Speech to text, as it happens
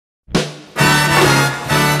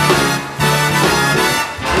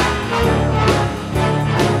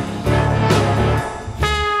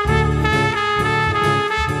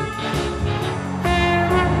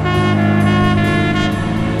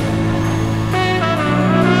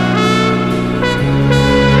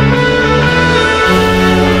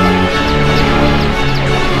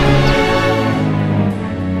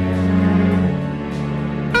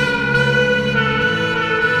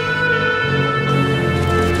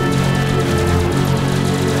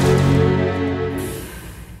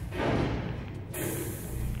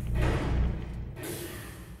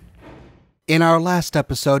In our last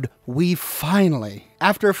episode, we finally,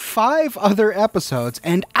 after 5 other episodes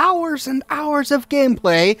and hours of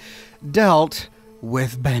gameplay, dealt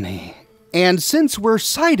with Benny. And since we're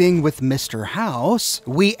siding with Mr. House,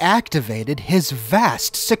 we activated his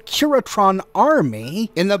vast Securitron army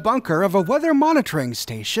in the bunker of a weather monitoring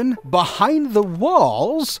station behind the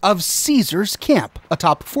walls of Caesar's camp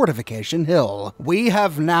atop Fortification Hill. We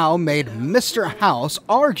have now made Mr. House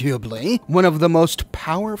arguably one of the most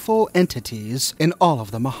powerful entities in all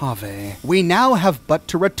of the Mojave. We now have but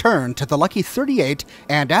to return to the Lucky 38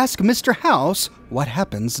 and ask Mr. House what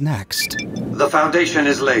happens next. The foundation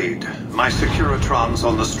is laid. My Securitrons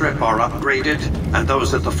on the strip are upgraded, and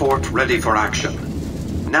those at the fort ready for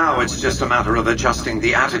action. Now it's just a matter of adjusting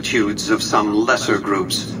the attitudes of some lesser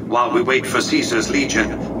groups while we wait for Caesar's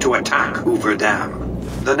Legion to attack Hoover Dam.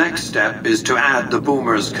 The next step is to add the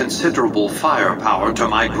Boomers' considerable firepower to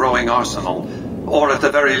my growing arsenal, or at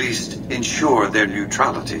the very least, ensure their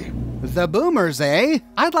neutrality. The Boomers, eh?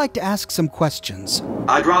 I'd like to ask some questions.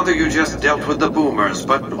 I'd rather you just dealt with the Boomers,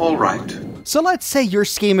 but all right. So let's say your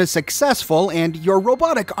scheme is successful and your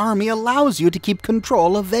robotic army allows you to keep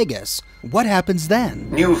control of Vegas. What happens then?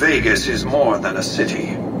 New Vegas is more than a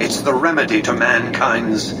city. It's the remedy to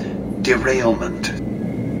mankind's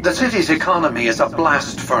derailment. The city's economy is a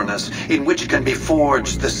blast furnace in which can be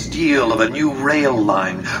forged the steel of a new rail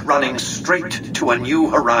line running straight to a new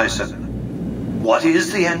horizon. What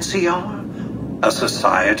is the NCR? A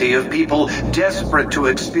society of people desperate to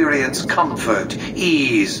experience comfort,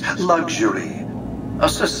 ease, luxury. A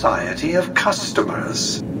society of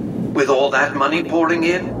customers. With all that money pouring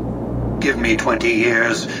in, give me 20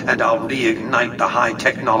 years and I'll reignite the high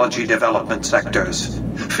technology development sectors.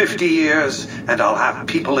 50 years and I'll have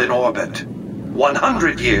people in orbit.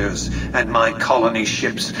 100 years, and my colony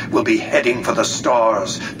ships will be heading for the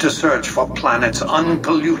stars to search for planets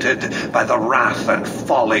unpolluted by the wrath and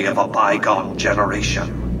folly of a bygone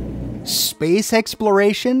generation. Space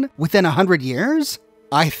exploration within 100 years?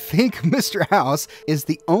 I think Mr. House is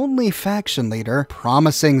the only faction leader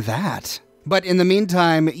promising that. But in the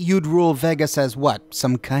meantime, you'd rule Vegas as what,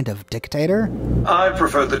 some kind of dictator? I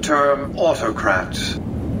prefer the term autocrat.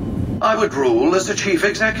 I would rule as a chief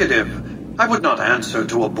executive. I would not answer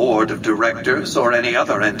to a board of directors or any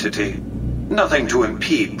other entity. Nothing to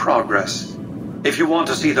impede progress. If you want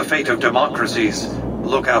to see the fate of democracies,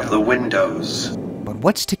 look out the windows. But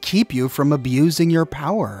what's to keep you from abusing your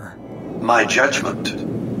power? My judgment.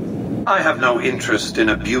 I have no interest in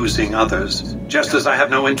abusing others, just as I have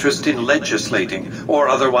no interest in legislating or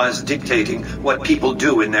otherwise dictating what people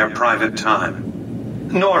do in their private time.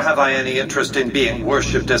 Nor have I any interest in being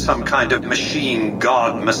worshipped as some kind of machine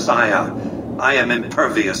god messiah. I am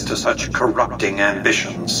impervious to such corrupting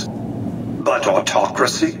ambitions. But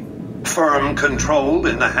autocracy? Firm control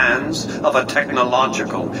in the hands of a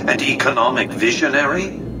technological and economic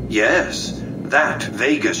visionary? Yes, that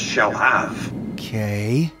Vegas shall have.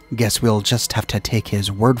 Okay, guess we'll just have to take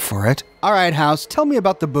his word for it. All right, House, tell me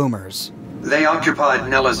about the Boomers. They occupied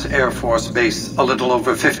Nellis Air Force Base a little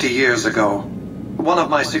over 50 years ago. One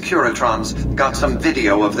of my Securitrons got some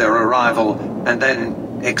video of their arrival and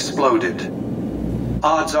then exploded.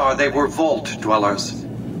 Odds are they were vault dwellers.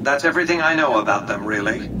 That's everything I know about them,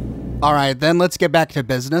 really. All right, then let's get back to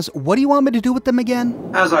business. What do you want me to do with them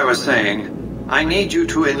again? As I was saying, I need you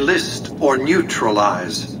to enlist or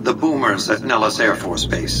neutralize the Boomers at Nellis Air Force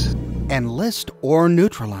Base. Enlist or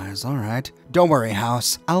neutralize, all right. Don't worry,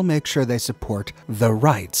 House. I'll make sure they support the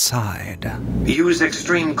right side. Use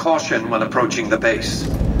extreme caution when approaching the base.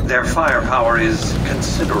 Their firepower is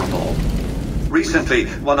considerable. Recently,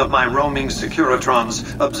 one of my roaming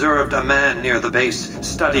Securitrons observed a man near the base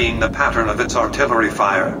studying the pattern of its artillery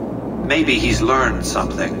fire. Maybe he's learned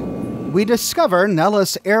something. We discover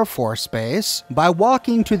Nellis Air Force Base by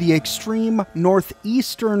walking to the extreme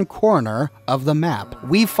northeastern corner of the map.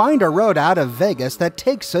 We find a road out of Vegas that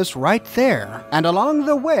takes us right there. And along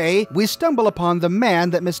the way, we stumble upon the man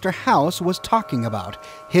that Mr. House was talking about.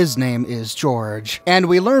 His name is George. And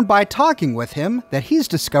we learn by talking with him that he's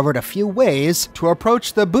discovered a few ways to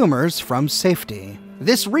approach the Boomers from safety.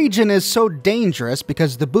 This region is so dangerous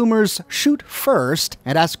because the Boomers shoot first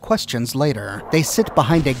and ask questions later. They sit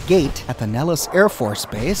behind a gate at the Nellis Air Force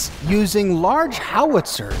Base using large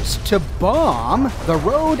howitzers to bomb the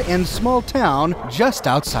road and small town just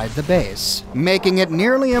outside the base, making it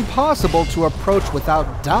nearly impossible to approach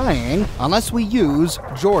without dying unless we use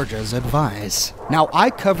George's advice. Now, I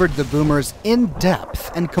covered the Boomers in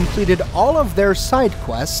depth and completed all of their side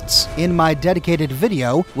quests in my dedicated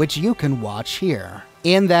video, which you can watch here.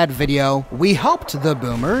 In that video, we helped the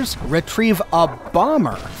boomers retrieve a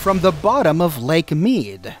bomber from the bottom of Lake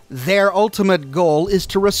Mead. Their ultimate goal is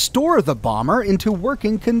to restore the bomber into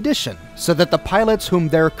working condition so that the pilots whom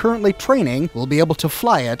they're currently training will be able to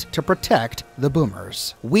fly it to protect the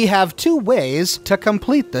boomers. We have 2 ways to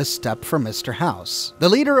complete this step for Mr. House. The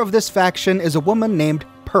leader of this faction is a woman named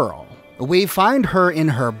Pearl. We find her in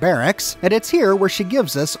her barracks, and it's here where she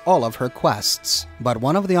gives us all of her quests. But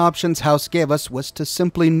one of the options House gave us was to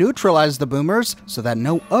simply neutralize the boomers so that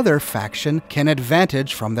no other faction can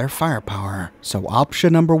advantage from their firepower. So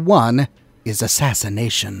option number 1 is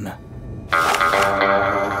assassination.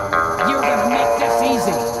 You're gonna make this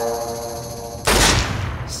easy.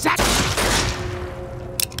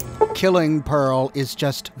 Killing Pearl is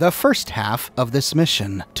just the first half of this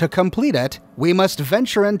mission. To complete it, we must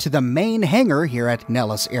venture into the main hangar here at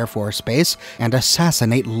Nellis Air Force Base and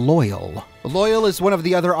assassinate Loyal. Loyal is one of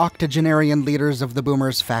the other octogenarian leaders of the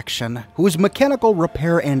Boomers faction, whose mechanical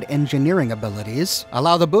repair and engineering abilities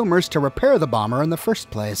allow the Boomers to repair the bomber in the first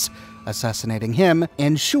place. Assassinating him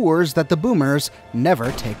ensures that the Boomers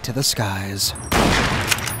never take to the skies.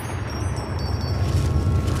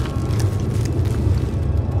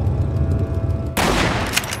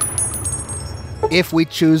 If we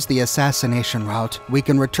choose the assassination route, we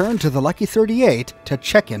can return to the Lucky 38 to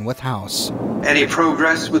check in with House. Any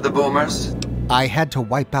progress with the boomers? I had to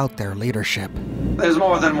wipe out their leadership. There's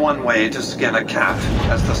more than one way to skin a cat,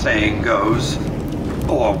 as the saying goes.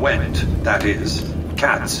 Or went, that is.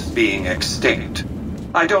 Cats being extinct.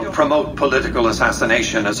 I don't promote political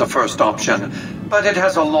assassination as a first option, but it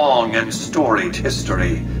has a long and storied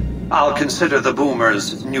history. I'll consider the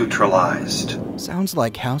boomers neutralized. Sounds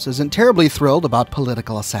like House isn't terribly thrilled about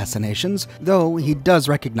political assassinations, though he does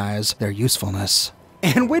recognize their usefulness.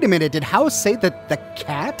 And wait a minute, did House say that the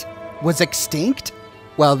cat was extinct?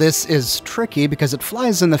 Well, this is tricky because it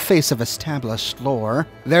flies in the face of established lore.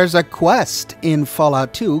 There's a quest in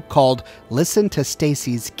Fallout 2 called Listen to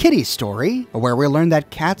Stacy's Kitty Story, where we learn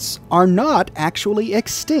that cats are not actually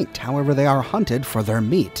extinct, however they are hunted for their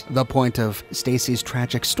meat. The point of Stacy's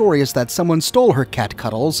tragic story is that someone stole her cat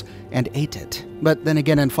Cuddles and ate it. But then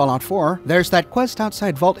again in Fallout 4, there's that quest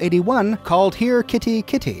outside Vault 81 called Here Kitty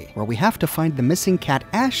Kitty, where we have to find the missing cat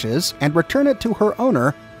Ashes and return it to her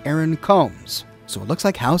owner, Aaron Combs. So it looks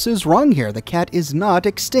like House is wrong here. The cat is not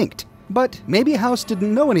extinct. But maybe House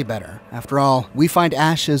didn't know any better. After all, we find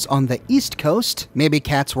Ashes on the East Coast. Maybe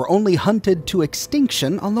cats were only hunted to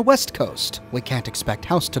extinction on the West Coast. We can't expect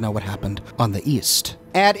House to know what happened on the East.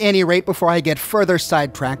 At any rate, before I get further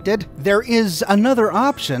sidetracked, there is another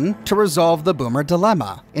option to resolve the Boomer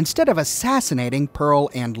dilemma. Instead of assassinating Pearl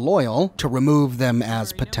and Loyal to remove them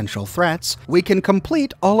as potential threats, we can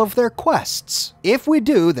complete all of their quests. If we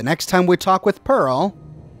do, the next time we talk with Pearl...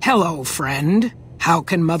 Hello, friend. How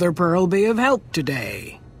can Mother Pearl be of help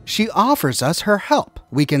today? She offers us her help.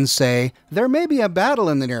 We can say, there may be a battle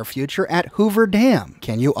in the near future at Hoover Dam.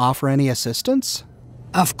 Can you offer any assistance?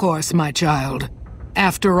 Of course, my child.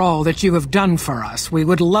 After all that you have done for us, we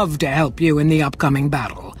would love to help you in the upcoming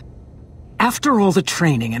battle. After all the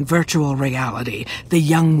training in virtual reality, the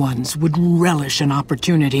young ones would relish an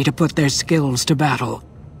opportunity to put their skills to battle.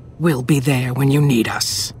 We'll be there when you need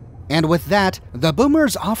us. And with that, the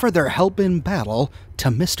Boomers offer their help in battle to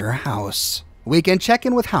Mr. House. We can check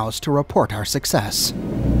in with House to report our success.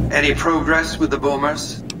 Any progress with the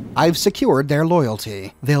boomers? I've secured their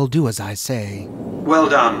loyalty. They'll do as I say. Well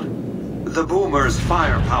done. The boomers'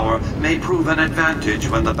 firepower may prove an advantage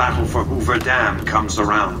when the battle for Hoover Dam comes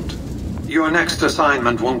around. Your next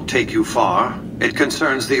assignment won't take you far. It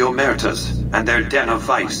concerns the Omertas and their den of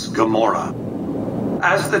vice, Gomorrah.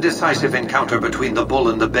 As the decisive encounter between the bull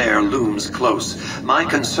and the bear looms close, my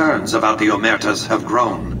concerns about the Omertas have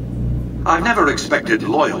grown. I've never expected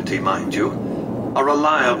loyalty, mind you. A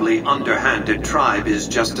reliably underhanded tribe is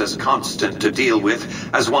just as constant to deal with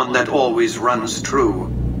as one that always runs true.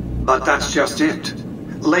 But that's just it.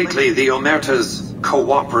 Lately, the Omerta's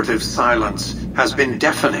cooperative silence has been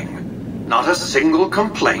deafening. Not a single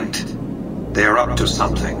complaint. They're up to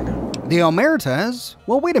something. The Omertas?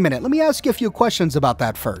 Well, wait a minute. Let me ask you a few questions about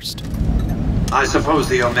that first. I suppose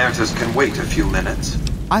the Omertas can wait a few minutes.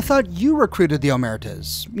 I thought you recruited the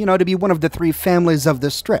Omertas, to be one of the 3 families of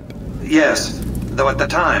the Strip. Yes, though at the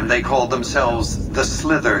time they called themselves the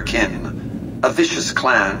Slitherkin. A vicious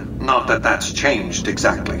clan, not that that's changed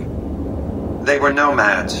exactly. They were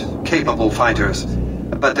nomads, capable fighters,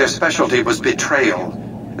 but their specialty was betrayal.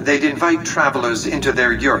 They'd invite travelers into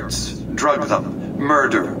their yurts, drug them,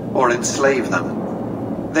 murder, or enslave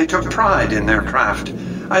them. They took pride in their craft.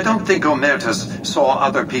 I don't think Omertas saw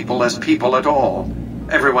other people as people at all.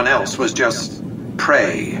 Everyone else was just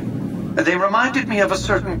prey. They reminded me of a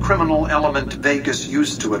certain criminal element Vegas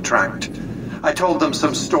used to attract. I told them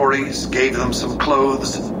some stories, gave them some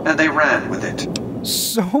clothes, and they ran with it.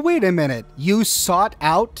 So wait a minute, you sought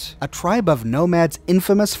out a tribe of nomads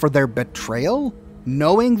infamous for their betrayal?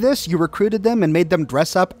 Knowing this, you recruited them and made them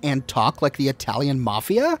dress up and talk like the Italian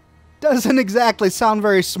mafia? Doesn't exactly sound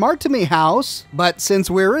very smart to me, House. But since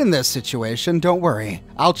we're in this situation, don't worry.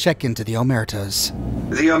 I'll check into the Omertas.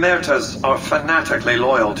 The Omertas are fanatically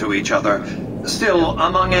loyal to each other. Still,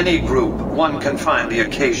 among any group, one can find the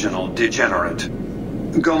occasional degenerate.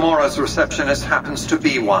 Gamora's receptionist happens to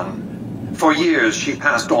be one. For years, she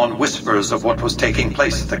passed on whispers of what was taking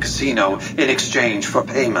place at the casino in exchange for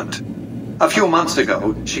payment. A few months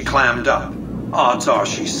ago, she clammed up. Odds are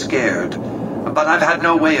she's scared. But I've had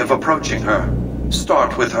no way of approaching her.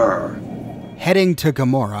 Start with her. Heading to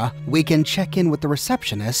Gamora, we can check in with the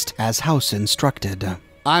receptionist as House instructed.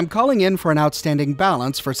 I'm calling in for an outstanding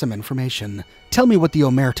balance for some information. Tell me what the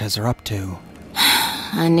Omertas are up to.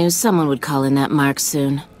 I knew someone would call in that mark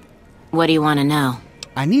soon. What do you want to know?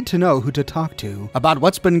 I need to know who to talk to about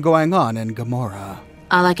what's been going on in Gamora.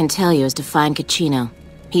 All I can tell you is to find Caccino.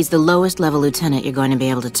 He's the lowest level lieutenant you're going to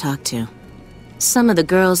be able to talk to. Some of the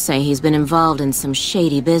girls say he's been involved in some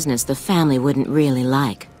shady business the family wouldn't really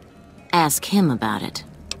like. Ask him about it.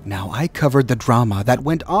 Now, I covered the drama that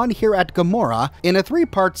went on here at Gamora in a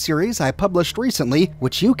 3-part series I published recently,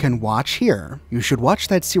 which you can watch here. You should watch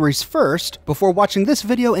that series first before watching this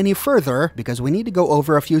video any further, because we need to go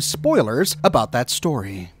over a few spoilers about that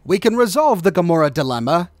story. We can resolve the Gamora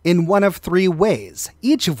dilemma in one of 3 ways,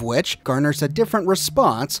 each of which garners a different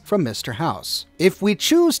response from Mr. House. If we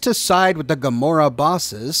choose to side with the Gamora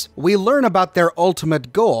bosses, we learn about their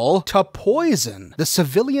ultimate goal to poison the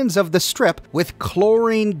civilians of the Strip with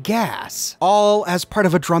chlorine gas, all as part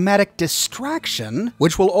of a dramatic distraction,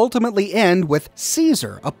 which will ultimately end with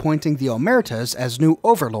Caesar appointing the Omertas as new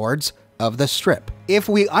overlords of the Strip. If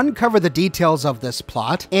we uncover the details of this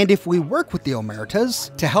plot, and if we work with the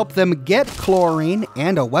Omertas to help them get chlorine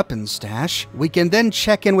and a weapons stash, we can then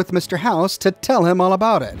check in with Mr. House to tell him all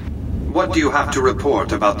about it. What do you have to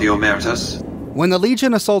report about the Omertas? When the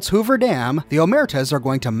Legion assaults Hoover Dam, the Omertas are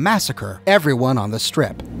going to massacre everyone on the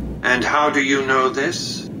Strip. And how do you know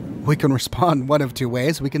this? We can respond one of 2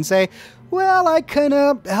 ways. We can say, well, I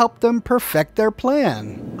kinda helped them perfect their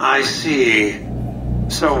plan. I see.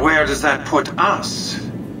 So where does that put us?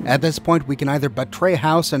 At this point, we can either betray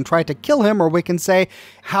House and try to kill him, or we can say,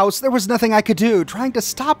 House, there was nothing I could do. Trying to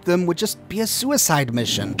stop them would just be a suicide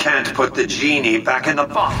mission. Can't put the genie back in the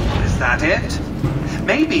bottle, is that it?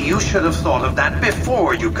 Maybe you should have thought of that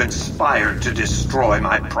before you conspired to destroy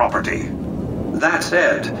my property. That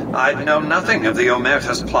said, I'd know nothing of the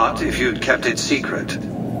Omerta's plot if you'd kept it secret.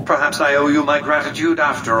 Perhaps I owe you my gratitude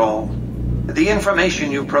after all. The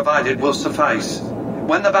information you provided will suffice.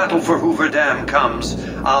 When the battle for Hoover Dam comes,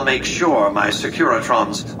 I'll make sure my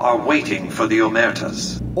Securitrons are waiting for the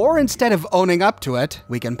Omertas. Or instead of owning up to it,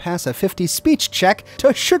 we can pass a 50 speech check to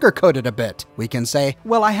sugarcoat it a bit. We can say,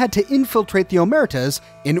 well, I had to infiltrate the Omertas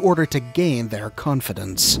in order to gain their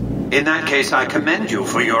confidence. In that case, I commend you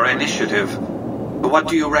for your initiative. What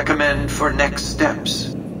do you recommend for next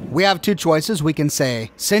steps? We have 2 choices. We can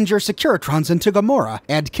say, send your Securitrons into Gamora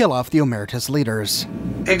and kill off the Omertas leaders.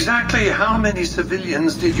 Exactly how many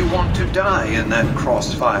civilians did you want to die in that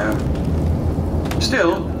crossfire?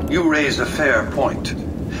 Still, you raise a fair point.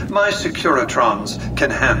 My Securitrons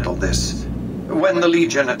can handle this. When the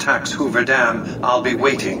Legion attacks Hoover Dam, I'll be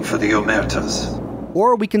waiting for the Omertas.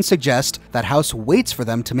 Or we can suggest that House waits for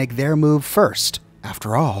them to make their move first.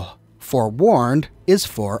 After all, forewarned is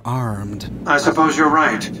forearmed. I suppose you're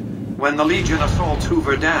right. When the Legion assaults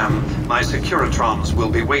Hoover Dam, my Securitrons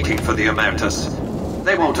will be waiting for the Omertas.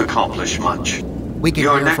 They won't accomplish much. We can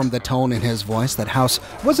hear from the tone in his voice that House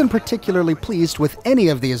wasn't particularly pleased with any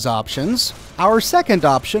of these options. Our second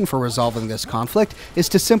option for resolving this conflict is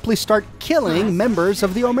to simply start killing members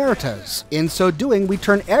of the Omertas. In so doing, we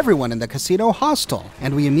turn everyone in the casino hostile,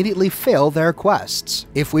 and we immediately fail their quests.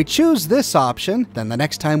 If we choose this option, then the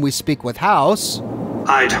next time we speak with House...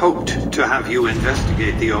 I'd hoped to have you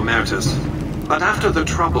investigate the Omertas, but after the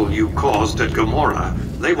trouble you caused at Gamora,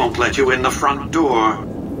 they won't let you in the front door.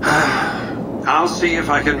 I'll see if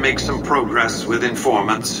I can make some progress with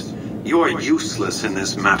informants. You're useless in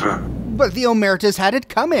this matter. But the Omertas had it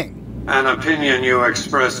coming. An opinion you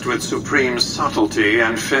expressed with supreme subtlety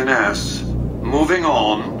and finesse. Moving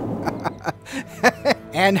on.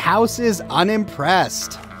 And House is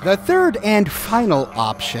unimpressed. The third and final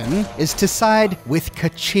option is to side with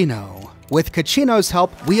Caccino. With Kachino's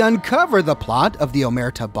help, we uncover the plot of the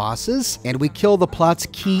Omerta bosses, and we kill the plot's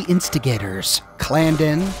key instigators.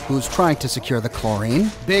 Clandon, who's trying to secure the chlorine,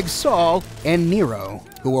 Big Saul, and Nero,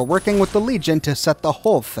 who are working with the Legion to set the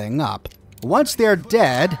whole thing up. Once they're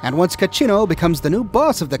dead, and once Kachino becomes the new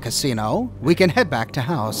boss of the casino, we can head back to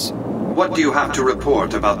house. What do you have to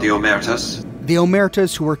report about the Omertas? The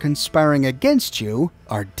Omertas who were conspiring against you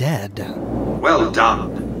are dead. Well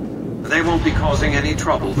done. They won't be causing any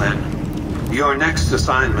trouble then. Your next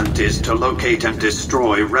assignment is to locate and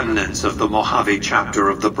destroy remnants of the Mojave chapter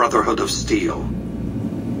of the Brotherhood of Steel.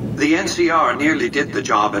 The NCR nearly did the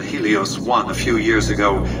job at Helios 1 a few years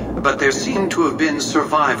ago, but there seem to have been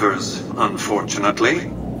survivors,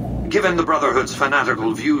 unfortunately. Given the Brotherhood's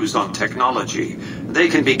fanatical views on technology, they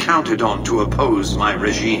can be counted on to oppose my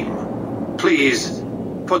regime. Please,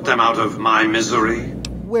 put them out of my misery.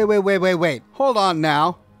 Wait. Hold on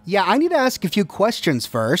now. Yeah, I need to ask a few questions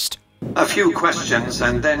first. A few questions,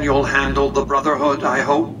 and then you'll handle the Brotherhood, I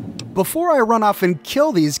hope? Before I run off and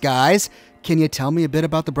kill these guys, can you tell me a bit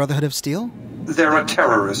about the Brotherhood of Steel? They're a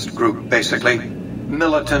terrorist group, basically.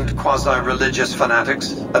 Militant, quasi-religious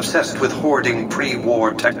fanatics, obsessed with hoarding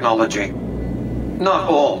pre-war technology. Not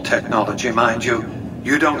all technology, mind you.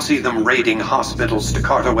 You don't see them raiding hospitals to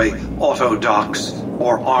cart away auto docks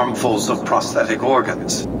or armfuls of prosthetic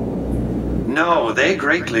organs. No, they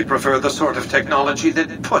greatly prefer the sort of technology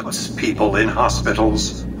that puts people in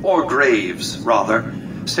hospitals. Or graves, rather,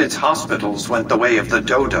 since hospitals went the way of the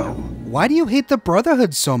dodo. Why do you hate the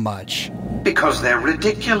Brotherhood so much? Because they're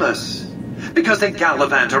ridiculous. Because they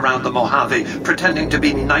gallivant around the Mojave pretending to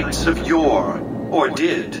be knights of yore. Or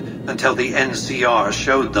did, until the NCR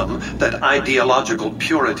showed them that ideological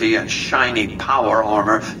purity and shiny power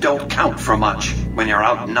armor don't count for much when you're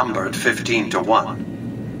outnumbered 15-1.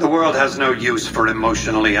 The world has no use for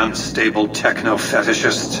emotionally unstable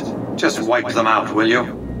techno-fetishists. Just wipe them out, will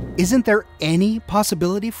you? Isn't there any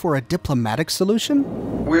possibility for a diplomatic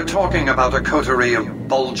solution? We're talking about a coterie of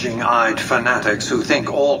bulging-eyed fanatics who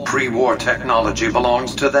think all pre-war technology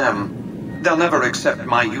belongs to them. They'll never accept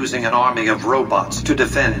my using an army of robots to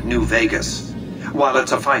defend New Vegas. While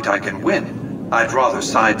it's a fight I can win, I'd rather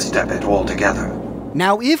sidestep it altogether.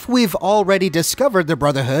 Now, if we've already discovered the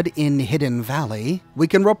Brotherhood in Hidden Valley, we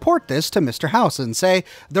can report this to Mr. House and say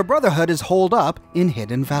the Brotherhood is holed up in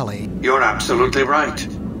Hidden Valley. You're absolutely right.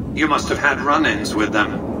 You must have had run-ins with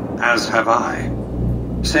them, as have I.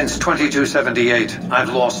 Since 2278,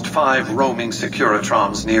 I've lost 5 roaming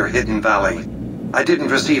Securitrons near Hidden Valley. I didn't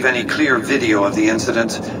receive any clear video of the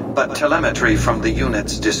incident, but telemetry from the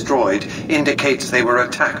units destroyed indicates they were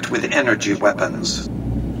attacked with energy weapons.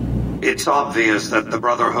 It's obvious that the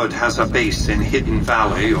Brotherhood has a base in Hidden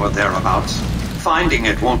Valley or thereabouts. Finding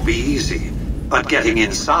it won't be easy, but getting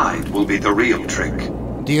inside will be the real trick.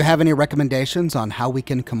 Do you have any recommendations on how we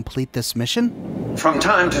can complete this mission? From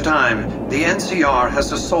time to time, the NCR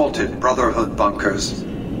has assaulted Brotherhood bunkers.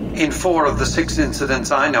 In 4 of the 6 incidents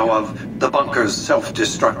I know of, the bunkers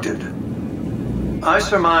self-destructed. I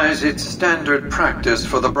surmise it's standard practice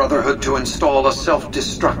for the Brotherhood to install a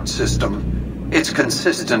self-destruct system. It's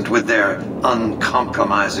consistent with their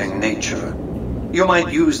uncompromising nature. You might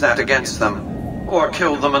use that against them, or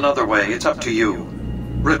kill them another way. It's up to you.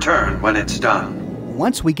 Return when it's done.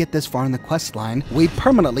 Once we get this far in the quest line, we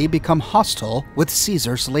permanently become hostile with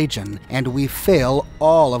Caesar's Legion, and we fail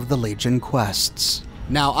all of the Legion quests.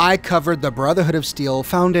 Now, I covered the Brotherhood of Steel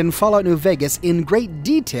found in Fallout New Vegas in great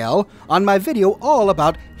detail on my video all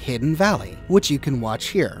about Hidden Valley, which you can watch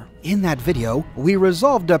here. In that video, we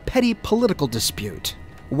resolved a petty political dispute.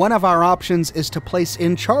 One of our options is to place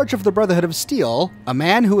in charge of the Brotherhood of Steel a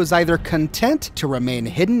man who is either content to remain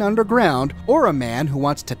hidden underground or a man who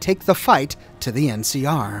wants to take the fight to the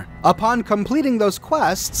NCR. Upon completing those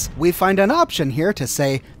quests, we find an option here to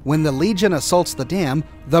say, when the Legion assaults the dam,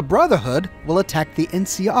 the Brotherhood will attack the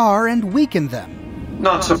NCR and weaken them.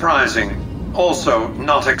 Not surprising. Also,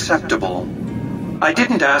 not acceptable. I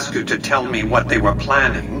didn't ask you to tell me what they were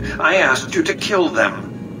planning. I asked you to kill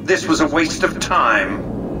them. This was a waste of time.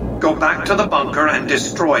 Go back to the bunker and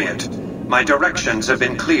destroy it. My directions have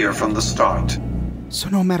been clear from the start. So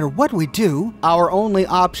no matter what we do, our only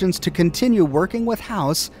options to continue working with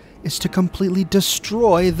House is to completely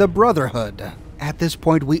destroy the Brotherhood. At this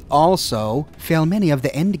point, we also fail many of the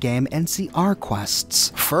endgame NCR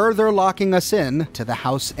quests, further locking us in to the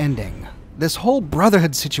House ending. This whole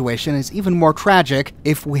Brotherhood situation is even more tragic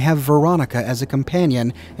if we have Veronica as a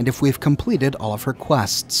companion and if we've completed all of her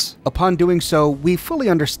quests. Upon doing so, we fully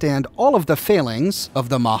understand all of the failings of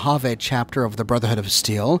the Mojave chapter of the Brotherhood of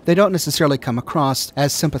Steel. They don't necessarily come across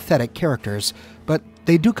as sympathetic characters, but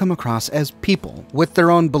they do come across as people with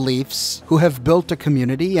their own beliefs, who have built a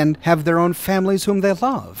community and have their own families whom they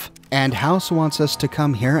love. And House wants us to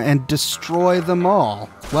come here and destroy them all.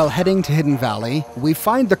 While heading to Hidden Valley, we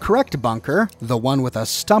find the correct bunker, the one with a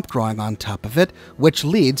stump growing on top of it, which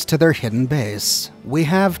leads to their hidden base. We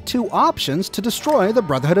have two options to destroy the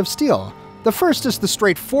Brotherhood of Steel. The first is the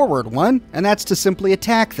straightforward one, and that's to simply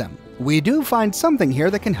attack them. We do find something here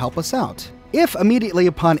that can help us out. If immediately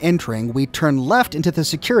upon entering we turn left into the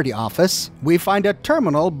security office, we find a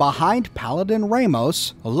terminal behind Paladin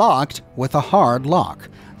Ramos, locked with a hard lock.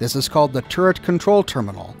 This is called the Turret Control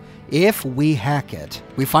Terminal. If we hack it,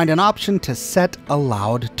 we find an option to set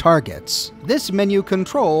allowed targets. This menu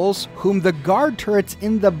controls whom the guard turrets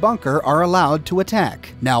in the bunker are allowed to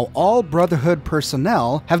attack. Now, all Brotherhood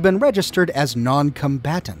personnel have been registered as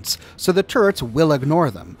non-combatants, so the turrets will ignore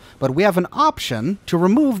them. But we have an option to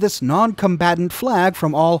remove this non-combatant flag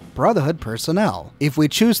from all Brotherhood personnel. If we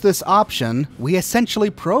choose this option, we essentially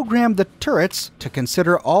program the turrets to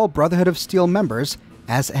consider all Brotherhood of Steel members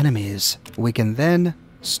as enemies. We can then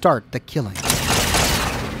start the killing.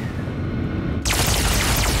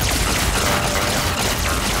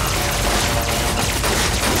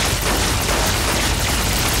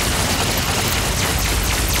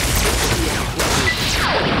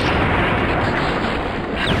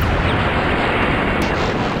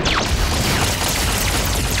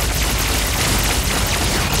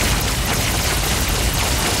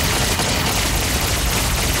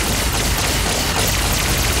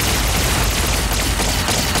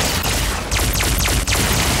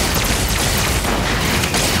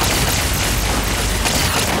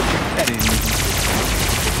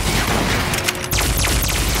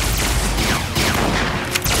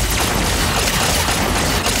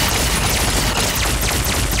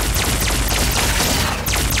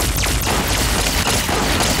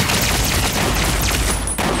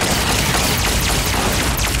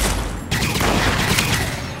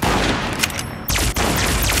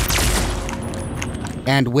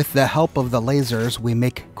 And with the help of the lasers, we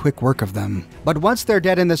make quick work of them. But once they're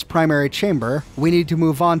dead in this primary chamber, we need to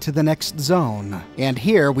move on to the next zone. And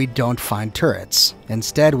here we don't find turrets.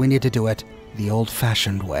 Instead, we need to do it the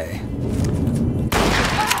old-fashioned way.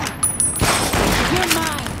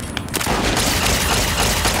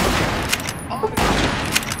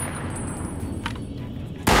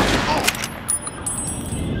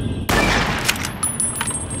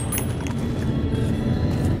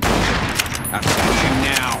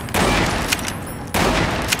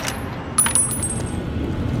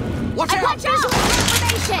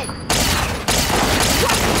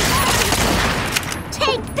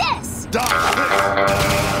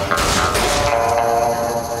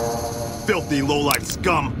 Filthy low-life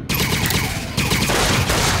scum! Can't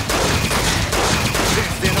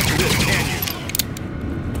stand up to this, can you?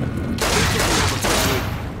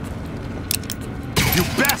 You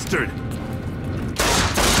bastard!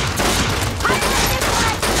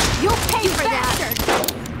 You'll pay for that!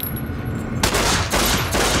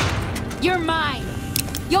 You're mine!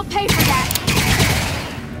 You'll pay for that!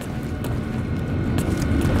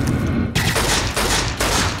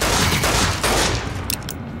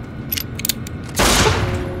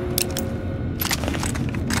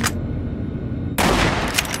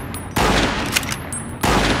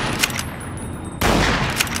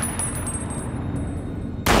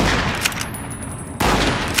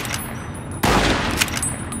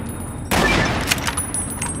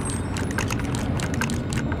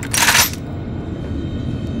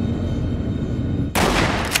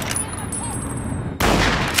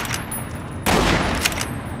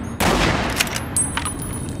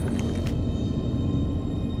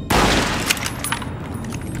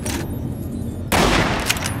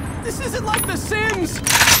 This isn't like The Sims!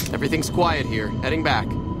 Everything's quiet here. Heading back.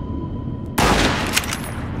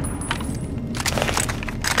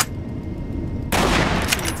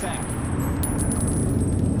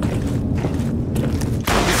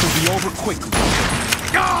 This will be over quickly.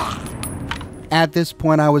 At this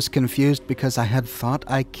point, I was confused because I had thought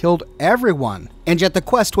I killed everyone, and yet the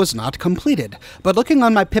quest was not completed. But looking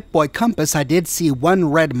on my Pip-Boy compass, I did see one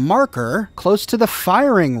red marker close to the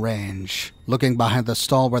firing range. Looking behind the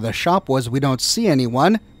stall where the shop was, we don't see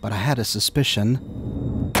anyone, but I had a suspicion.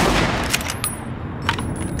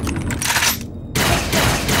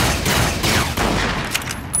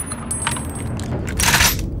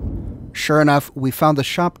 Sure enough, we found the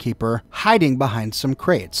shopkeeper hiding behind some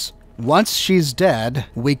crates. Once she's dead,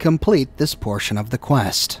 we complete this portion of the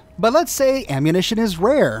quest. But let's say ammunition is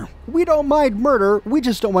rare. We don't mind murder, we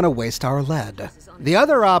just don't want to waste our lead. The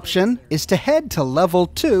other option is to head to level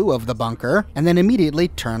 2 of the bunker and then immediately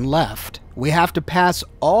turn left. We have to pass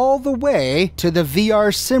all the way to the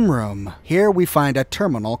VR sim room. Here we find a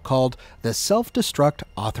terminal called the Self-Destruct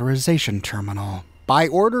Authorization Terminal. By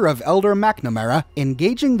order of Elder McNamara,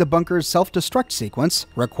 engaging the bunker's self-destruct sequence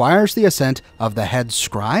requires the assent of the head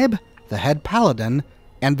scribe, the head paladin,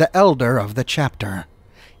 and the elder of the chapter.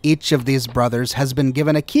 Each of these brothers has been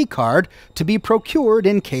given a key card to be procured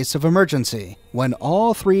in case of emergency. When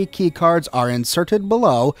all 3 key cards are inserted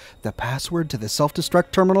below, the password to the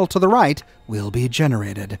self-destruct terminal to the right will be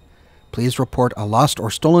generated. Please report a lost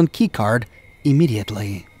or stolen key card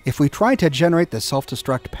immediately. If we try to generate the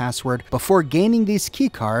self-destruct password before gaining these key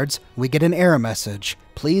cards, we get an error message.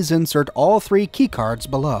 Please insert all 3 key cards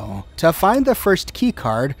below. To find the first key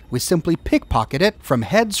card, we simply pickpocket it from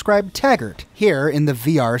Head Scribe Taggart here in the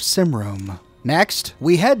VR sim room. Next,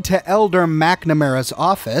 we head to Elder McNamara's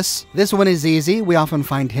office. This one is easy. We often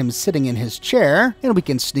find him sitting in his chair, and we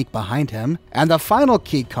can sneak behind him. And the final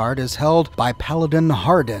key card is held by Paladin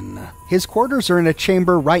Hardin. His quarters are in a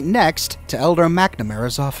chamber right next to Elder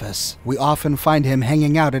McNamara's office. We often find him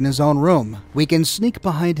hanging out in his own room. We can sneak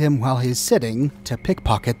behind him while he's sitting to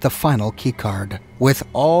pickpocket the final keycard. With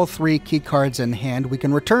all 3 keycards in hand, we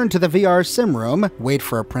can return to the VR sim room, wait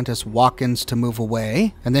for Apprentice Watkins to move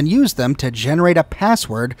away, and then use them to generate a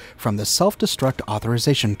password from the self-destruct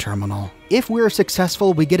authorization terminal. If we're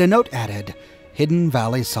successful, we get a note added. Hidden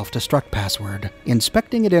Valley self-destruct password.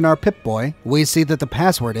 Inspecting it in our Pip-Boy, we see that the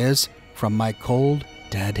password is "From my cold,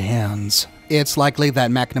 dead hands." It's likely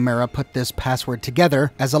that McNamara put this password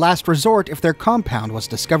together as a last resort if their compound was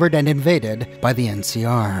discovered and invaded by the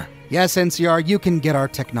NCR. Yes, NCR, you can get our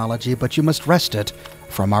technology, but you must wrest it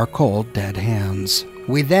from our cold, dead hands.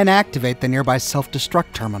 We then activate the nearby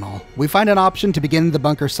self-destruct terminal. We find an option to begin the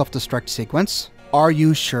bunker self-destruct sequence. Are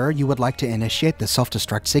you sure you would like to initiate the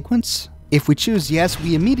self-destruct sequence? If we choose yes,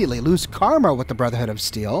 we immediately lose karma with the Brotherhood of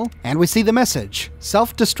Steel, and we see the message,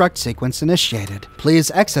 self-destruct sequence initiated.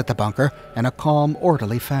 Please exit the bunker in a calm,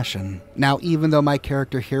 orderly fashion. Now, even though my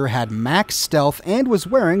character here had max stealth and was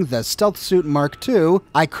wearing the Stealth Suit Mark II,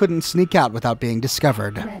 I couldn't sneak out without being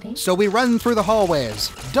discovered. So we run through the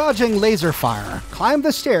hallways, dodging laser fire, climb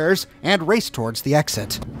the stairs, and race towards the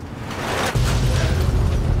exit.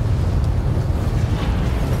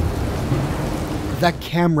 The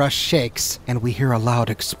camera shakes, and we hear a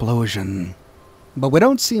loud explosion. But we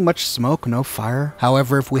don't see much smoke, no fire.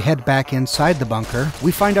 However, if we head back inside the bunker,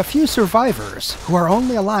 we find a few survivors who are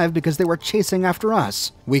only alive because they were chasing after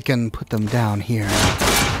us. We can put them down here.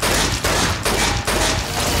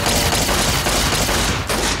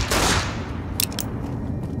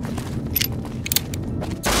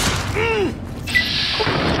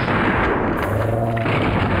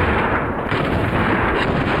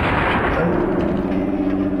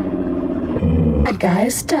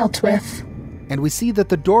 Guys dealt with. And we see that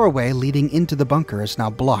the doorway leading into the bunker is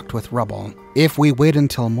now blocked with rubble. If we wait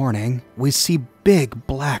until morning, we see big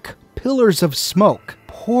black pillars of smoke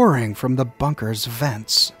pouring from the bunker's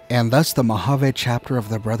vents. And thus the Mojave chapter of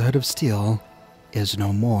the Brotherhood of Steel is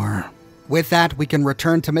no more. With that, we can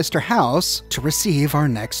return to Mr. House to receive our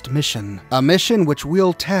next mission. A mission which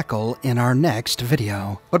we'll tackle in our next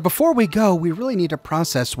video. But before we go, we really need to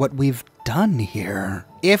process what we've done here.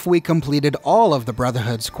 If we completed all of the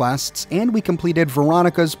Brotherhood's quests, and we completed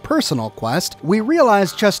Veronica's personal quest, we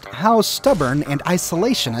realized just how stubborn and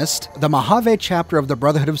isolationist the Mojave chapter of the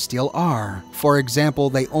Brotherhood of Steel are. For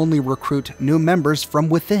example, they only recruit new members from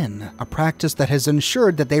within, a practice that has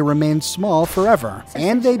ensured that they remain small forever.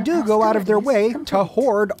 And they do go out of their way to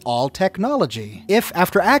hoard all technology. If,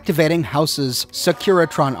 after activating House's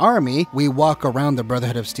Securitron army, we walk around the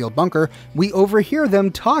Brotherhood of Steel bunker, we overhear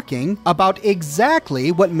them talking about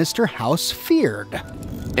exactly what Mr. House feared.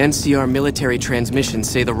 NCR military transmissions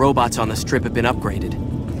say the robots on the strip have been upgraded.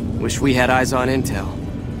 Wish we had eyes on intel.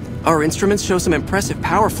 Our instruments show some impressive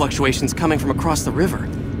power fluctuations coming from across the river.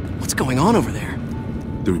 What's going on over there?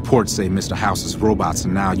 The reports say Mr. House's robots are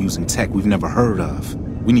now using tech we've never heard of.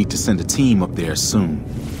 We need to send a team up there soon.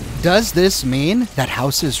 Does this mean that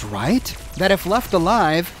House is right? That if left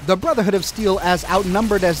alive, the Brotherhood of Steel, as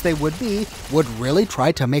outnumbered as they would be, would really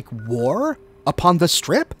try to make war upon the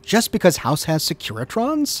strip just because House has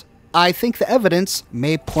Securitrons? I think the evidence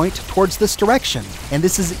may point towards this direction, and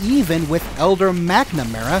this is even with Elder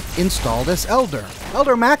McNamara installed as Elder.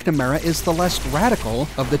 Elder McNamara is the less radical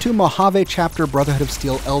of the two Mojave Chapter Brotherhood of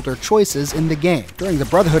Steel Elder choices in the game. During the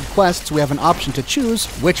Brotherhood quests, we have an option to choose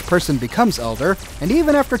which person becomes Elder, and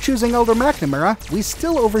even after choosing Elder McNamara, we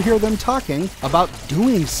still overhear them talking about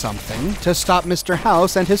doing something to stop Mr.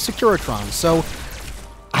 House and his Securitrons, so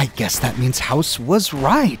I guess that means House was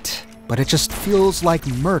right. But it just feels like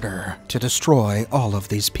murder to destroy all of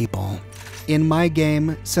these people. In my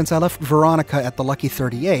game, since I left Veronica at the Lucky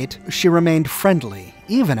 38, she remained friendly,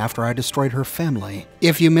 even after I destroyed her family.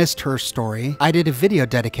 If you missed her story, I did a video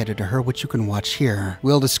dedicated to her, which you can watch here.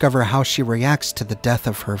 We'll discover how she reacts to the death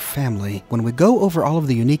of her family when we go over all of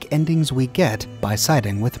the unique endings we get by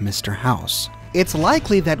siding with Mr. House. It's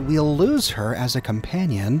likely that we'll lose her as a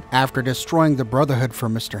companion after destroying the Brotherhood for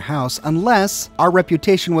Mr. House, unless our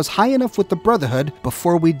reputation was high enough with the Brotherhood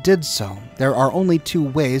before we did so. There are only two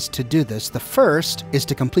ways to do this. The first is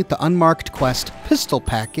to complete the unmarked quest Pistol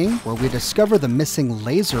Packing, where we discover the missing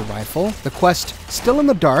laser rifle, the quest Still in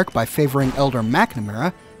the Dark by favoring Elder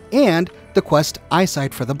McNamara, and the quest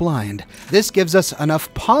Eyesight for the Blind. This gives us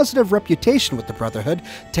enough positive reputation with the Brotherhood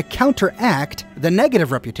to counteract the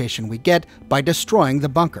negative reputation we get by destroying the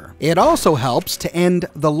bunker. It also helps to end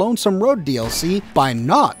the Lonesome Road DLC by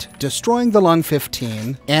not destroying the Lung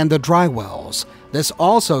 15 and the dry wells. This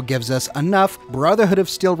also gives us enough Brotherhood of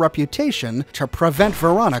Steel reputation to prevent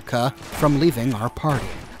Veronica from leaving our party.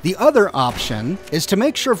 The other option is to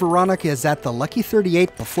make sure Veronica is at the Lucky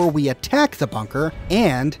 38 before we attack the bunker,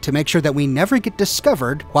 and to make sure that we never get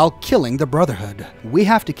discovered while killing the Brotherhood. We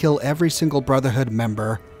have to kill every single Brotherhood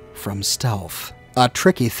member from stealth. A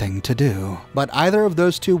tricky thing to do, but either of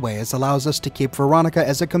those two ways allows us to keep Veronica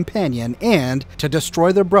as a companion and to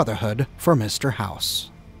destroy the Brotherhood for Mr. House.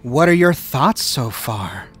 What are your thoughts so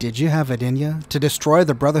far? Did you have it in you to destroy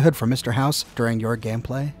the Brotherhood for Mr. House during your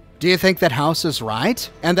gameplay? Do you think that House is right?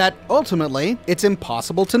 And that, ultimately, it's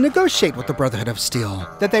impossible to negotiate with the Brotherhood of Steel?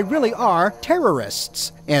 That they really are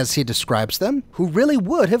terrorists, as he describes them, who really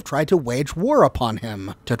would have tried to wage war upon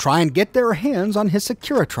him, to try and get their hands on his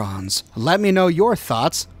Securitrons? Let me know your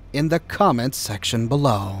thoughts in the comments section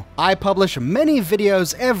below. I publish many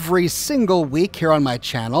videos every single week here on my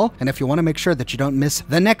channel, and if you want to make sure that you don't miss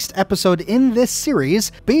the next episode in this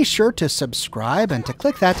series, be sure to subscribe and to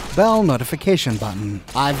click that bell notification button.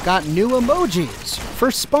 I've got new emojis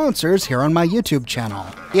for sponsors here on my YouTube channel.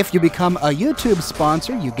 If you become a YouTube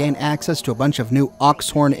sponsor, you gain access to a bunch of new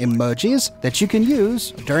Oxhorn emojis that you can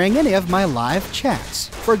use during any of my live chats.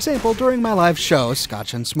 For example, during my live show,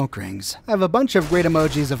 Scotch and Smoke Rings. I have a bunch of great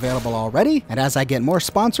emojis available already, and as I get more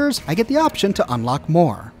sponsors, I get the option to unlock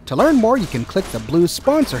more. To learn more, you can click the blue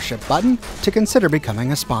sponsorship button to consider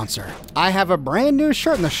becoming a sponsor. I have a brand new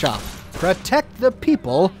shirt in the shop, Protect the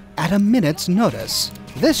People at a Minute's Notice.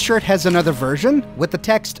 This shirt has another version with the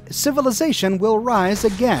text, "Civilization will rise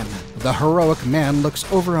again." The heroic man looks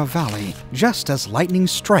over a valley just as lightning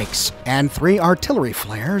strikes and 3 artillery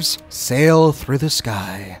flares sail through the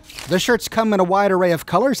sky. The shirts come in a wide array of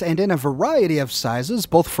colors and in a variety of sizes,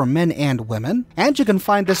 both for men and women. And you can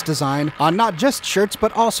find this design on not just shirts,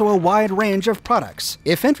 but also a wide range of products.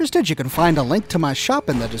 If interested, you can find a link to my shop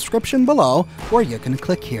in the description below, or you can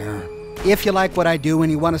click here. If you like what I do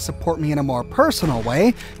and you want to support me in a more personal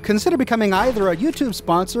way, consider becoming either a YouTube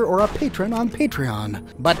sponsor or a patron on Patreon.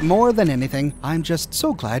 But more than anything, I'm just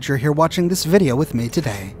so glad you're here watching this video with me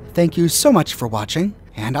today. Thank you so much for watching,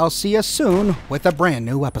 and I'll see you soon with a brand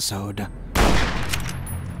new episode.